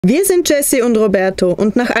Wir sind Jesse und Roberto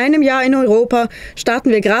und nach einem Jahr in Europa starten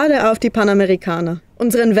wir gerade auf die Panamerikaner.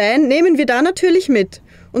 Unseren Van nehmen wir da natürlich mit.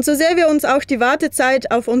 Und so sehr wir uns auch die Wartezeit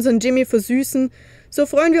auf unseren Jimmy versüßen, so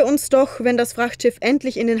freuen wir uns doch, wenn das Frachtschiff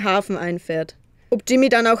endlich in den Hafen einfährt. Ob Jimmy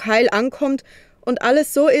dann auch heil ankommt und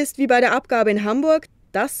alles so ist wie bei der Abgabe in Hamburg,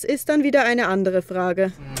 das ist dann wieder eine andere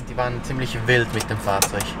Frage. Die waren ziemlich wild mit dem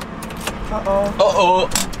Fahrzeug. Oh oh. Oh oh.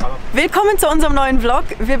 Willkommen zu unserem neuen Vlog.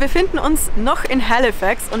 Wir befinden uns noch in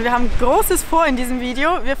Halifax und wir haben Großes vor in diesem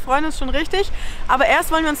Video. Wir freuen uns schon richtig. Aber erst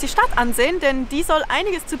wollen wir uns die Stadt ansehen, denn die soll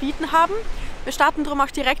einiges zu bieten haben. Wir starten drum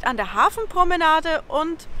auch direkt an der Hafenpromenade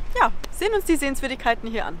und ja, sehen uns die Sehenswürdigkeiten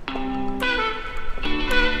hier an.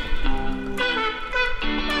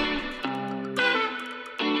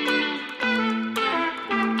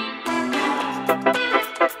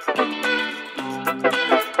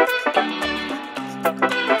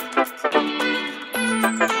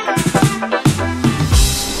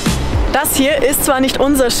 Das hier ist zwar nicht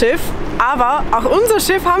unser Schiff, aber auch unser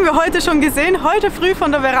Schiff haben wir heute schon gesehen, heute früh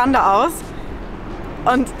von der Veranda aus.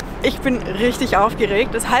 Und ich bin richtig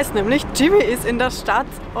aufgeregt. Das heißt nämlich, Jimmy ist in der Stadt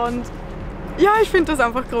und ja, ich finde das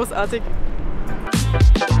einfach großartig.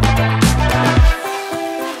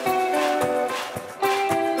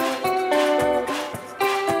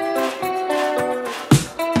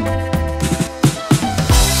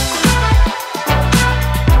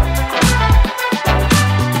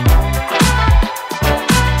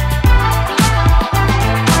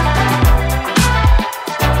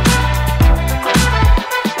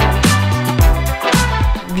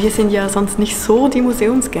 Wir sind ja sonst nicht so die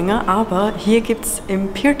Museumsgänger, aber hier gibt es im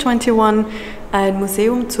Pier 21 ein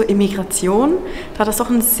Museum zur Immigration, da das doch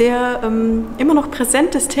ein sehr immer noch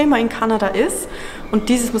präsentes Thema in Kanada ist. Und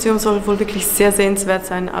dieses Museum soll wohl wirklich sehr sehenswert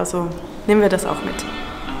sein, also nehmen wir das auch mit.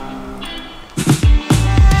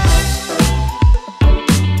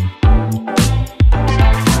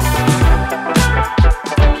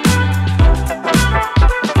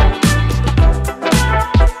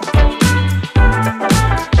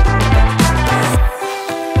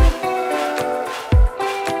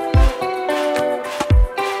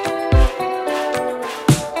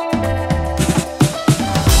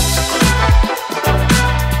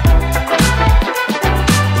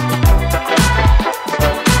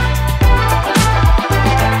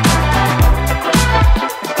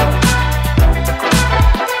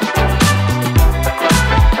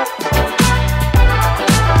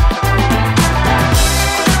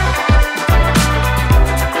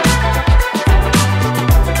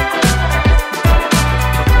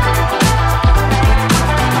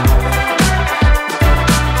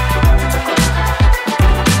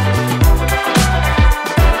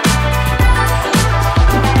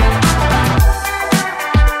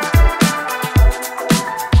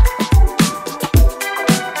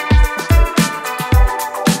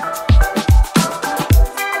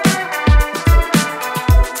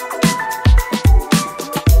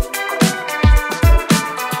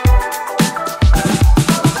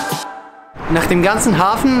 Nach dem ganzen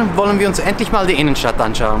Hafen wollen wir uns endlich mal die Innenstadt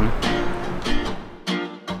anschauen.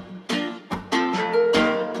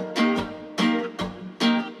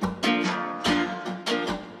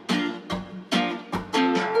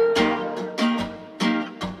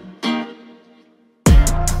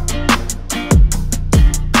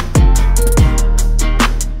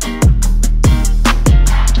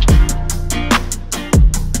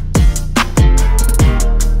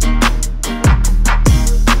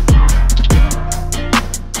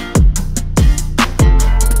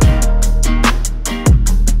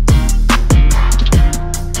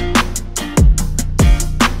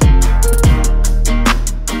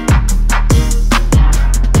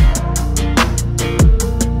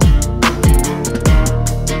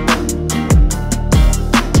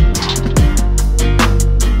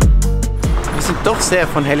 Doch sehr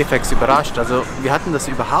von Halifax überrascht. Also wir hatten das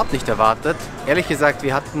überhaupt nicht erwartet. Ehrlich gesagt,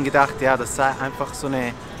 wir hatten gedacht, ja, das sei einfach so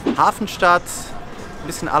eine Hafenstadt, ein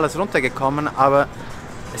bisschen alles runtergekommen, aber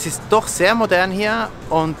es ist doch sehr modern hier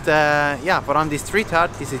und ja, vor allem die Street Art,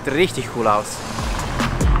 die sieht richtig cool aus.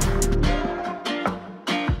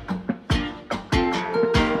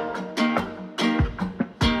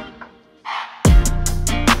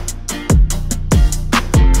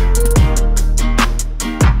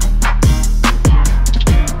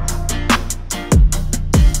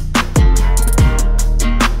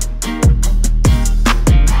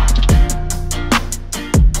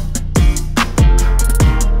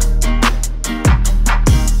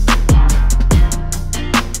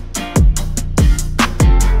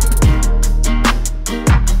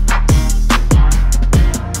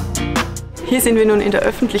 Hier sind wir nun in der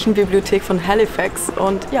öffentlichen Bibliothek von Halifax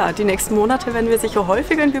und ja, die nächsten Monate werden wir sicher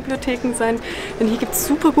häufiger in Bibliotheken sein, denn hier gibt es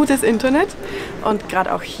super gutes Internet und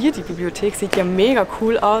gerade auch hier die Bibliothek sieht ja mega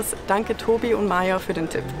cool aus. Danke Tobi und Maja für den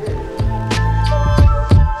Tipp.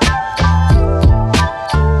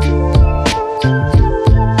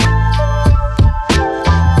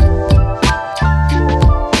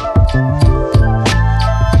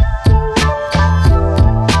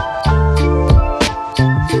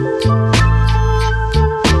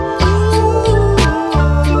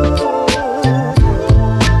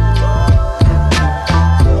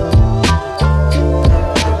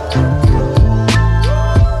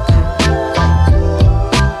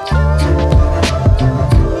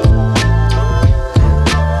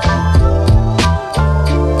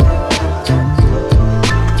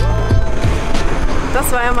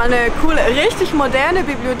 Das war ja mal eine coole, richtig moderne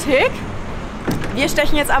Bibliothek. Wir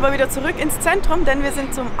stechen jetzt aber wieder zurück ins Zentrum, denn wir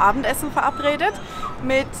sind zum Abendessen verabredet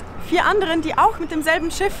mit 4 anderen, die auch mit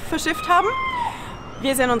demselben Schiff verschifft haben.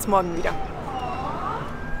 Wir sehen uns morgen wieder.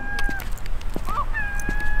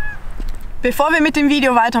 Bevor wir mit dem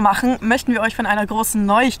Video weitermachen, möchten wir euch von einer großen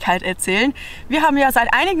Neuigkeit erzählen. Wir haben ja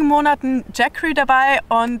seit einigen Monaten Jackery dabei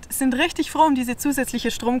und sind richtig froh um diese zusätzliche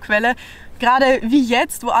Stromquelle. Gerade wie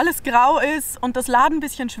jetzt, wo alles grau ist und das Laden ein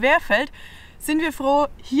bisschen schwer fällt, sind wir froh,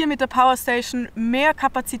 hier mit der Powerstation mehr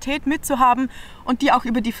Kapazität mitzuhaben und die auch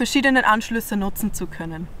über die verschiedenen Anschlüsse nutzen zu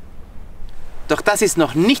können. Doch das ist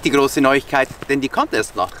noch nicht die große Neuigkeit, denn die kommt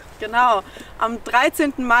erst noch. Genau, am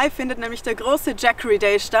 13. Mai findet nämlich der große Jackery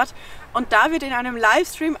Day statt und da wird in einem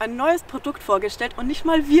Livestream ein neues Produkt vorgestellt und nicht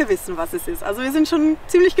mal wir wissen, was es ist. Also wir sind schon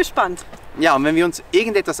ziemlich gespannt. Ja, und wenn wir uns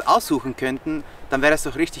irgendetwas aussuchen könnten, dann wäre es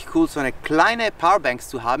doch richtig cool, so eine kleine Powerbank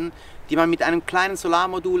zu haben, die man mit einem kleinen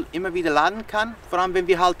Solarmodul immer wieder laden kann. Vor allem, wenn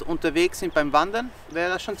wir halt unterwegs sind beim Wandern, wäre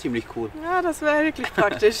das schon ziemlich cool. Ja, das wäre wirklich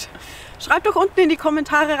praktisch. Schreibt doch unten in die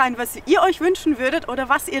Kommentare rein, was ihr euch wünschen würdet oder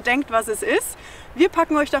was ihr denkt, was es ist. Wir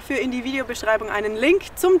packen euch dafür in die Videobeschreibung einen Link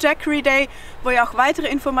zum Jackery Day, wo ihr auch weitere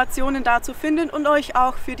Informationen dazu findet und euch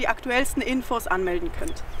auch für die aktuellsten Infos anmelden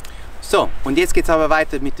könnt. So, und jetzt geht's aber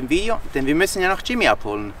weiter mit dem Video, denn wir müssen ja noch Jimmy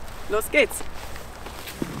abholen. Los geht's!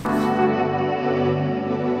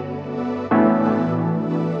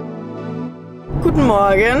 Guten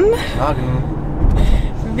Morgen.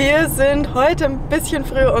 Morgen. Wir sind heute ein bisschen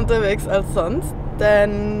früher unterwegs als sonst,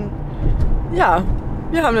 denn ja,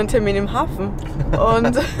 wir haben einen Termin im Hafen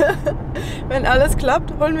und wenn alles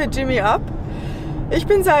klappt, holen wir Jimmy ab. Ich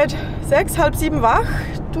bin seit 6, halb 7 wach,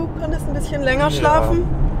 du konntest ein bisschen länger schlafen.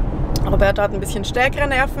 Roberto hat ein bisschen stärkere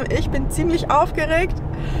Nerven, ich bin ziemlich aufgeregt,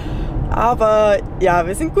 aber ja,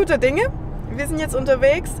 wir sind guter Dinge. Wir sind jetzt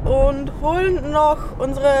unterwegs und holen noch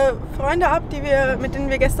unsere Freunde ab, mit denen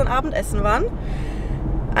wir gestern Abend essen waren.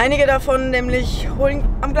 Einige davon nämlich holen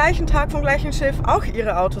am gleichen Tag vom gleichen Schiff auch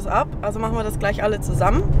ihre Autos ab. Also machen wir das gleich alle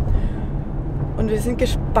zusammen. Und wir sind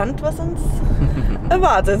gespannt, was uns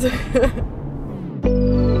erwartet.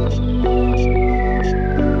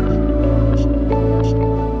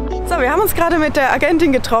 So, wir haben uns gerade mit der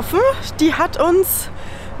Agentin getroffen. Die hat uns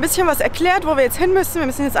ein bisschen was erklärt, wo wir jetzt hin müssen. Wir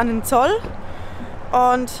müssen jetzt an den Zoll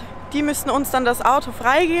und die müssten uns dann das Auto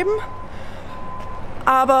freigeben.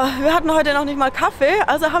 Aber wir hatten heute noch nicht mal Kaffee,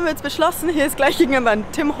 also haben wir jetzt beschlossen, hier ist gleich gegenüber ein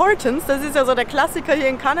Tim Hortons. Das ist ja so der Klassiker hier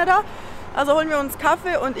in Kanada. Also holen wir uns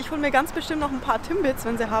Kaffee und ich hole mir ganz bestimmt noch ein paar Timbits,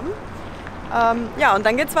 wenn sie haben. Ja, und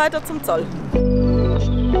dann geht's weiter zum Zoll.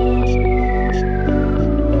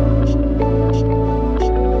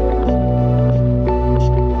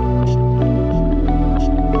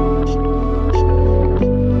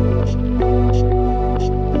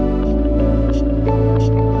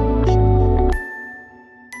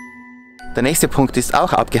 Der nächste Punkt ist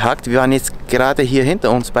auch abgehakt. Wir waren jetzt gerade hier hinter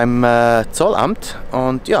uns beim Zollamt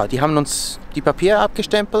und ja, die haben uns die Papiere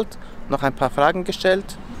abgestempelt, noch ein paar Fragen gestellt.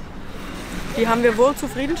 Die haben wir wohl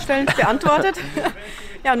zufriedenstellend beantwortet.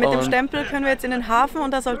 Ja, und mit dem Stempel können wir jetzt in den Hafen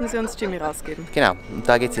und da sollten sie uns Jimmy rausgeben. Genau, und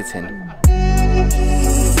da geht's jetzt hin.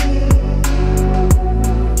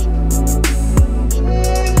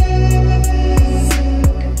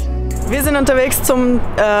 Wir sind unterwegs zum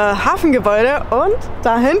Hafengebäude und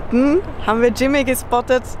da hinten haben wir Jimmy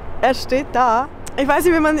gespottet. Er steht da. Ich weiß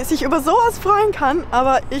nicht, wie man sich über sowas freuen kann,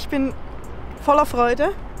 aber ich bin voller Freude.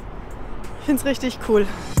 Ich finde es richtig cool.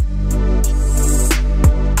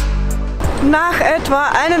 Nach etwa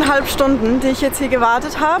 1,5 Stunden, die ich jetzt hier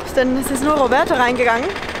gewartet habe, denn es ist nur Roberto reingegangen,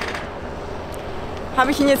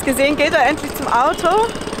 habe ich ihn jetzt gesehen, geht er endlich zum Auto.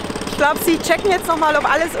 Ich glaube, sie checken jetzt nochmal,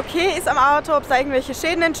 ob alles okay ist am Auto, ob da irgendwelche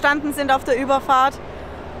Schäden entstanden sind auf der Überfahrt.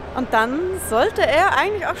 Und dann sollte er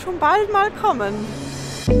eigentlich auch schon bald mal kommen.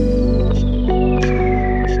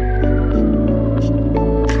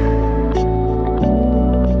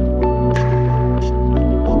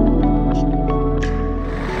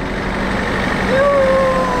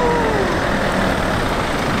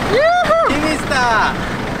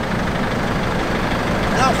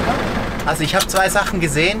 Also ich habe zwei Sachen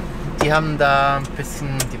gesehen, die haben da ein bisschen,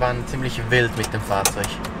 die waren ziemlich wild mit dem Fahrzeug.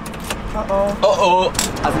 Oh oh. Oh oh!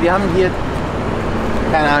 Also wir haben hier,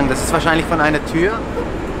 keine Ahnung, das ist wahrscheinlich von einer Tür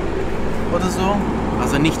oder so.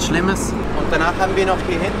 Also nichts Schlimmes. Und danach haben wir noch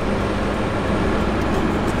hier hinten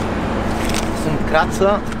so einen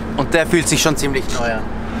Kratzer und der fühlt sich schon ziemlich neu an.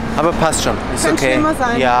 Aber passt schon, ist Kann okay. schlimmer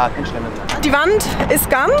sein. Ja, kann schlimmer sein. Die Wand ist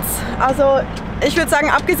ganz, also ich würde sagen,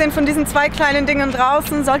 abgesehen von diesen zwei kleinen Dingen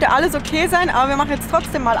draußen, sollte alles okay sein, aber wir machen jetzt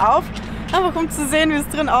trotzdem mal auf, einfach um zu sehen, wie es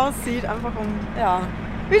drin aussieht, einfach um, ja,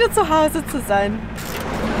 wieder zu Hause zu sein.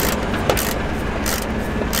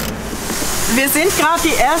 Wir sind gerade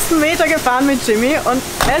die ersten Meter gefahren mit Jimmy und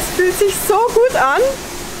es fühlt sich so gut an.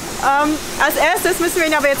 Als erstes müssen wir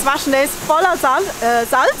ihn aber jetzt waschen, der ist voller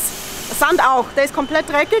Salz. Sand auch, der ist komplett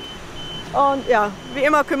dreckig und ja, wie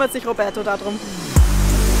immer kümmert sich Roberto darum.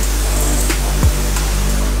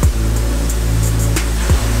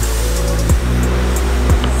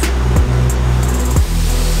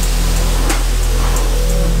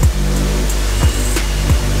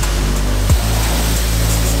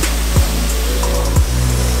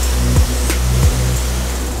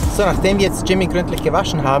 So, nachdem wir jetzt Jimmy gründlich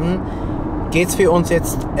gewaschen haben, geht es für uns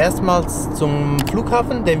jetzt erstmals zum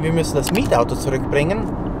Flughafen, denn wir müssen das Mietauto zurückbringen.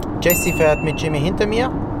 Jessie fährt mit Jimmy hinter mir.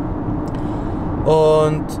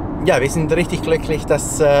 Und ja, wir sind richtig glücklich,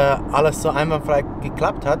 dass alles so einwandfrei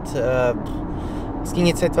geklappt hat. Es ging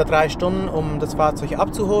jetzt etwa 3 Stunden, um das Fahrzeug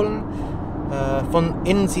abzuholen. Von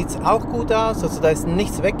innen sieht es auch gut aus, also da ist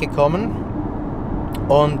nichts weggekommen.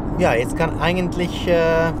 Und ja, jetzt kann eigentlich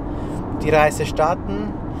die Reise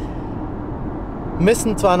starten.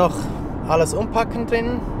 Müssen zwar noch alles umpacken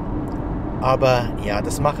drin, aber ja,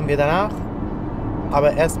 das machen wir danach.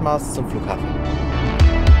 Aber erstmals zum Flughafen.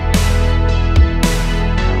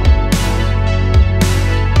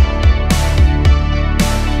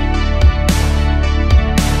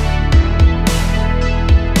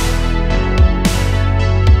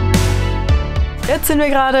 Jetzt sind wir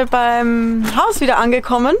gerade beim Haus wieder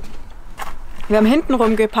angekommen. Wir haben hinten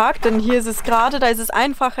rum geparkt, denn hier ist es gerade, da ist es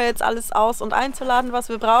einfacher, jetzt alles aus- und einzuladen, was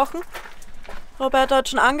wir brauchen. Roberto hat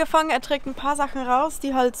schon angefangen, er trägt ein paar Sachen raus,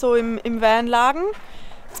 die halt so im Van lagen.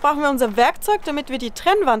 Jetzt brauchen wir unser Werkzeug, damit wir die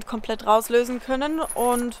Trennwand komplett rauslösen können.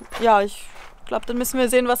 Und ja, ich glaube, dann müssen wir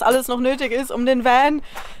sehen, was alles noch nötig ist, um den Van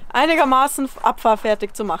einigermaßen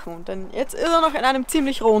abfahrfertig zu machen. Denn jetzt ist er noch in einem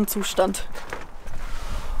ziemlich rohen Zustand.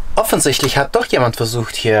 Offensichtlich hat doch jemand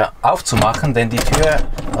versucht, hier aufzumachen, denn die Tür,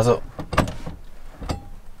 also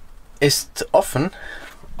ist offen,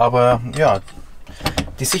 aber ja,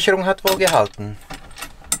 die Sicherung hat wohl gehalten.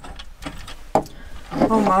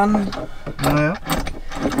 Oh Mann. Naja,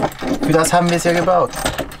 für das haben wir es ja gebaut.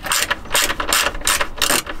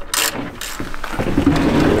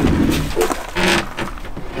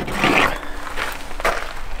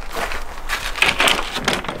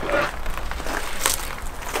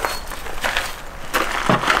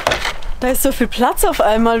 Da ist so viel Platz auf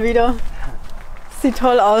einmal wieder. Sieht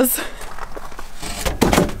toll aus.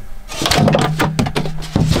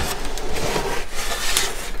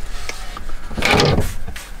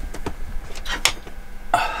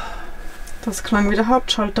 Das klang wie der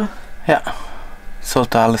Hauptschalter. Ja,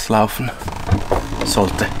 sollte alles laufen.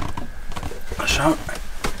 Sollte. Mal schauen.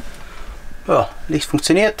 Ja, Licht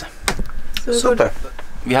funktioniert. Super. Gut.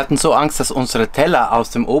 Wir hatten so Angst, dass unsere Teller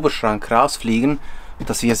aus dem Oberschrank rausfliegen,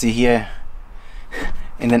 dass wir sie hier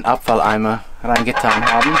in den Abfalleimer reingetan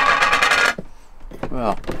haben.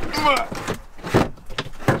 Ja.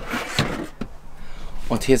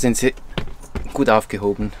 Und hier sind sie gut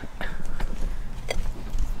aufgehoben.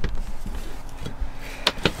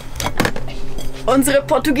 Unsere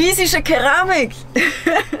portugiesische Keramik.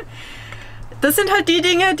 Das sind halt die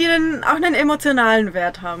Dinge, die dann auch einen emotionalen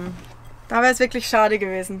Wert haben. Da wäre es wirklich schade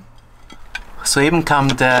gewesen. Soeben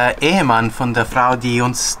kam der Ehemann von der Frau, die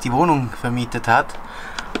uns die Wohnung vermietet hat.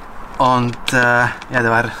 Und ja, der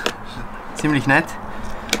war ziemlich nett.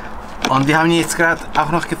 Und wir haben ihn jetzt gerade auch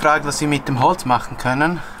noch gefragt, was wir mit dem Holz machen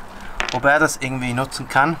können. Ob er das irgendwie nutzen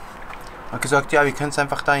kann. Er hat gesagt, ja, wir können es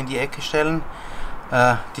einfach da in die Ecke stellen.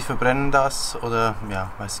 Die verbrennen das oder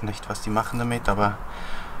ja, weiß nicht, was die machen damit, aber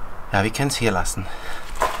ja, wir können es hier lassen.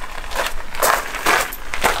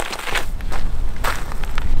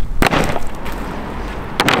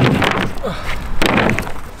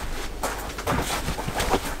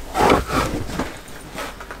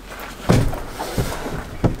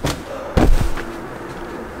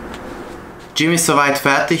 Jimmy ist soweit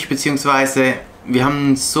fertig, beziehungsweise wir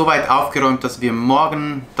haben so weit aufgeräumt, dass wir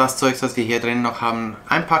morgen das Zeug, das wir hier drin noch haben,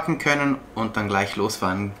 einpacken können und dann gleich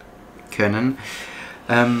losfahren können.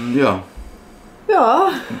 Ja. Ja,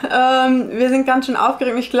 wir sind ganz schön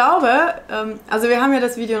aufgeregt. Ich glaube, also wir haben ja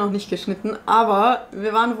das Video noch nicht geschnitten, aber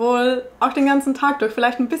wir waren wohl auch den ganzen Tag durch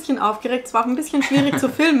vielleicht ein bisschen aufgeregt. Es war auch ein bisschen schwierig zu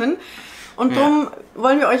filmen. Und darum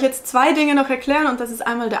wollen wir euch jetzt 2 Dinge noch erklären und das ist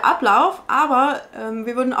einmal der Ablauf, aber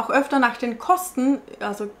wir wurden auch öfter nach den Kosten,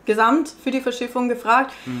 also gesamt für die Verschiffung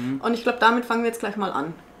gefragt und ich glaube, damit fangen wir jetzt gleich mal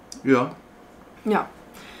an. Ja. Ja.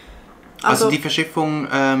 Also die Verschiffung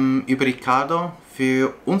über Ricardo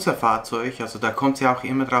für unser Fahrzeug, also da kommt es ja auch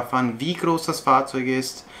immer darauf an, wie groß das Fahrzeug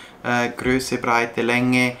ist, Größe, Breite,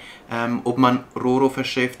 Länge, ob man Roro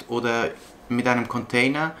verschifft oder mit einem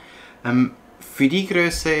Container. Für die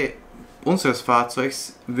Größe unseres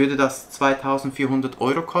Fahrzeugs würde das 2.400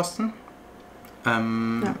 € kosten.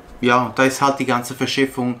 Ja, da ist halt die ganze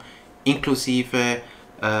Verschiffung inklusive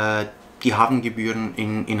die Hafengebühren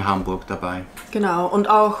in Hamburg dabei. Genau, und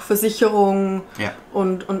auch Versicherung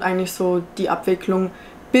und eigentlich so die Abwicklung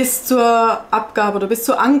bis zur Abgabe oder bis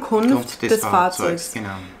zur Ankunft des Fahrzeugs.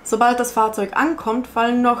 Genau. Sobald das Fahrzeug ankommt,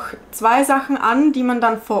 fallen noch 2 Sachen an, die man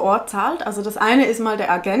dann vor Ort zahlt. Also das eine ist mal der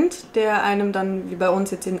Agent, der einem dann, wie bei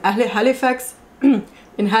uns jetzt in Halifax,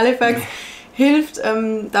 hilft,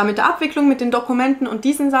 da mit der Abwicklung, mit den Dokumenten und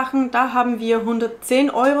diesen Sachen. Da haben wir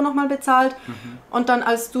 110 € nochmal bezahlt. Und dann,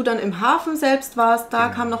 als du dann im Hafen selbst warst, da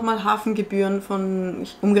kamen nochmal Hafengebühren von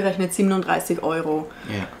umgerechnet 37 €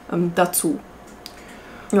 dazu.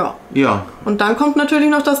 Ja. Und dann kommt natürlich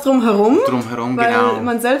noch das Drumherum. Weil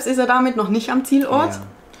man selbst ist ja damit noch nicht am Zielort. Ja.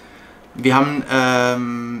 Wir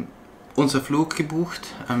haben unser Flug gebucht.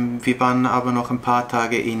 Wir waren aber noch ein paar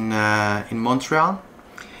Tage in Montreal.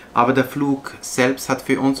 Aber der Flug selbst hat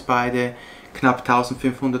für uns beide knapp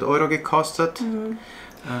 1.500 € gekostet.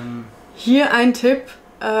 Hier ein Tipp.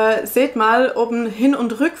 Seht mal, ob ein Hin-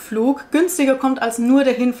 und Rückflug günstiger kommt als nur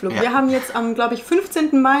der Hinflug. Wir haben jetzt am, glaube ich,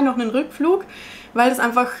 15. Mai noch einen Rückflug, weil es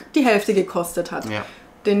einfach die Hälfte gekostet hat.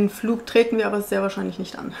 Den Flug treten wir aber sehr wahrscheinlich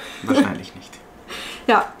nicht an. Wahrscheinlich nicht.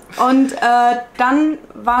 Ja, und dann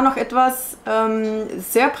war noch etwas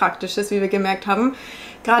sehr Praktisches, wie wir gemerkt haben.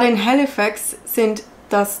 Gerade in Halifax sind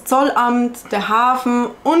das Zollamt, der Hafen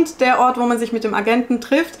und der Ort, wo man sich mit dem Agenten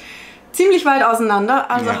trifft, ziemlich weit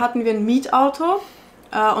auseinander. Also hatten wir ein Mietauto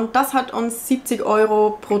und das hat uns 70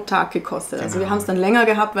 € pro Tag gekostet. Also wir haben es dann länger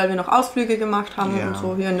gehabt, weil wir noch Ausflüge gemacht haben und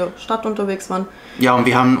so hier in der Stadt unterwegs waren. Ja, und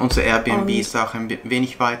wir haben unsere Airbnbs auch ein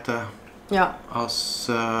wenig weiter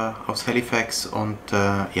aus Halifax und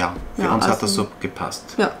für uns hat das so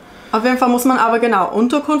gepasst. Ja, auf jeden Fall muss man aber genau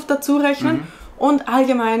Unterkunft dazu rechnen und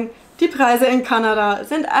allgemein die Preise in Kanada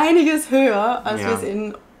sind einiges höher, als wir es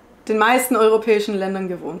in den meisten europäischen Ländern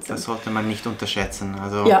gewohnt sind. Das sollte man nicht unterschätzen.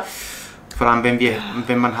 Also vor allem,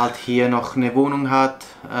 wenn man halt hier noch eine Wohnung hat,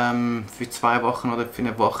 für 2 Wochen oder für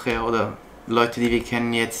eine Woche oder Leute, die wir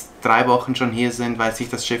kennen, jetzt 3 Wochen schon hier sind, weil sich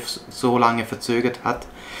das Schiff so lange verzögert hat,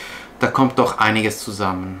 da kommt doch einiges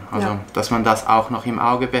zusammen. Also, dass man das auch noch im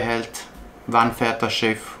Auge behält, wann fährt das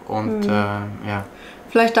Schiff und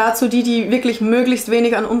Vielleicht dazu die wirklich möglichst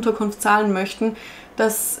wenig an Unterkunft zahlen möchten.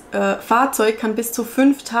 Das Fahrzeug kann bis zu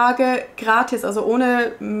 5 Tage gratis, also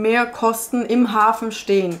ohne Mehrkosten im Hafen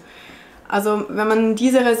stehen. Also wenn man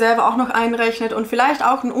diese Reserve auch noch einrechnet und vielleicht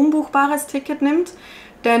auch ein unbuchbares Ticket nimmt,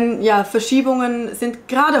 denn Verschiebungen sind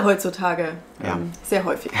gerade heutzutage sehr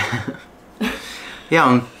häufig. Ja,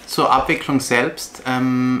 und zur Abwicklung selbst.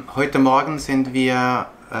 Heute Morgen sind wir,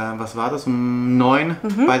 was war das, um 9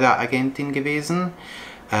 bei der Agentin gewesen.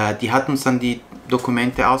 Die hat uns dann die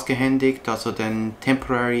Dokumente ausgehändigt, also den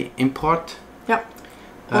Temporary Import.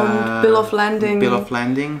 Und Bill of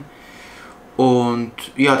Landing. Und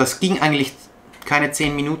das ging eigentlich keine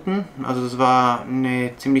 10 Minuten, also das war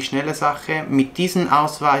eine ziemlich schnelle Sache. Mit diesen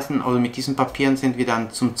Ausweisen oder mit diesen Papieren sind wir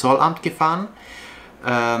dann zum Zollamt gefahren.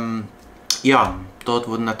 Dort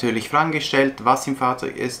wurden natürlich Fragen gestellt, was im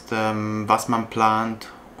Fahrzeug ist, was man plant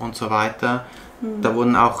und so weiter. Da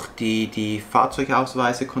wurden auch die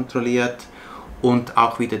Fahrzeugausweise kontrolliert und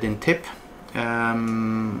auch wieder den Tipp. Der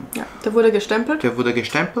wurde gestempelt.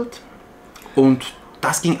 Und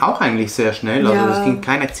das ging auch eigentlich sehr schnell, also es ging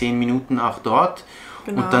keine 10 Minuten auch dort.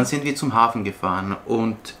 Genau. Und dann sind wir zum Hafen gefahren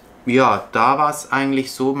und da war es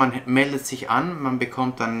eigentlich so, man meldet sich an, man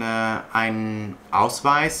bekommt dann einen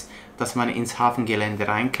Ausweis, dass man ins Hafengelände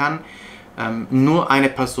rein kann. Nur eine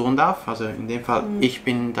Person darf, also in dem Fall ich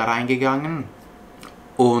bin da reingegangen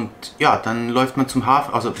und dann läuft man zum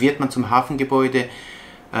Hafen, also wird man zum Hafengebäude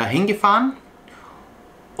hingefahren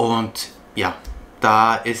und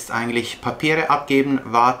da ist eigentlich Papiere abgeben,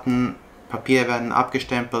 warten, Papiere werden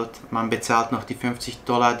abgestempelt, man bezahlt noch die 50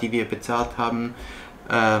 $, die wir bezahlt haben,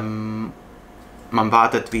 man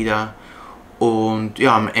wartet wieder und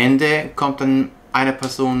am Ende kommt dann eine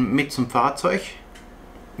Person mit zum Fahrzeug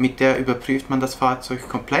Mit der überprüft man das Fahrzeug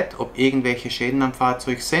komplett, ob irgendwelche Schäden am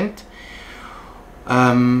Fahrzeug sind.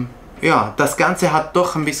 Ja, das Ganze hat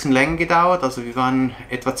doch ein bisschen länger gedauert, also wir waren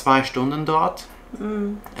etwa 2 Stunden dort.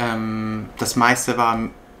 Das meiste war,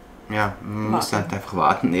 ja, man musste halt einfach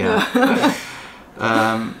warten. Ja.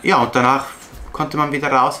 Ja, und danach konnte man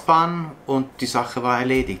wieder rausfahren und die Sache war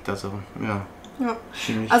erledigt. Also, ja. Ja.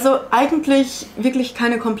 Also eigentlich wirklich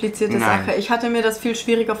keine komplizierte Sache. Ich hatte mir das viel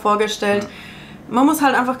schwieriger vorgestellt. Man muss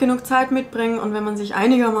halt einfach genug Zeit mitbringen und wenn man sich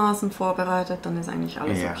einigermaßen vorbereitet, dann ist eigentlich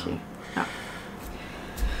alles okay.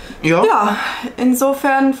 Ja. Ja,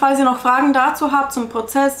 insofern, falls ihr noch Fragen dazu habt, zum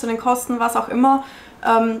Prozess, zu den Kosten, was auch immer,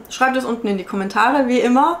 schreibt es unten in die Kommentare, wie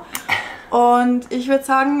immer. Und ich würde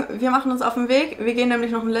sagen, wir machen uns auf den Weg. Wir gehen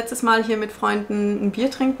nämlich noch ein letztes Mal hier mit Freunden ein Bier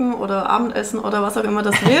trinken oder Abendessen oder was auch immer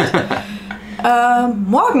das wird.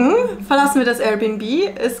 Morgen verlassen wir das Airbnb,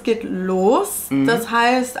 es geht los. Das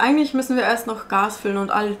heißt, eigentlich müssen wir erst noch Gas füllen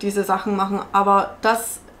und all diese Sachen machen, aber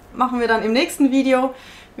das machen wir dann im nächsten Video.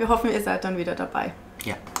 Wir hoffen, ihr seid dann wieder dabei.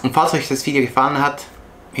 Ja. Und falls euch das Video gefallen hat,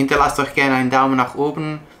 hinterlasst euch gerne einen Daumen nach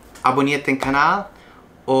oben, abonniert den Kanal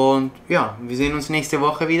und ja, wir sehen uns nächste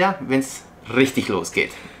Woche wieder, wenn es richtig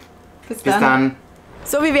losgeht. Bis dann.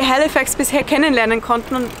 So wie wir Halifax bisher kennenlernen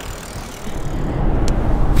konnten und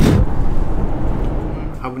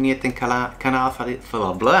abonniert den Kanal.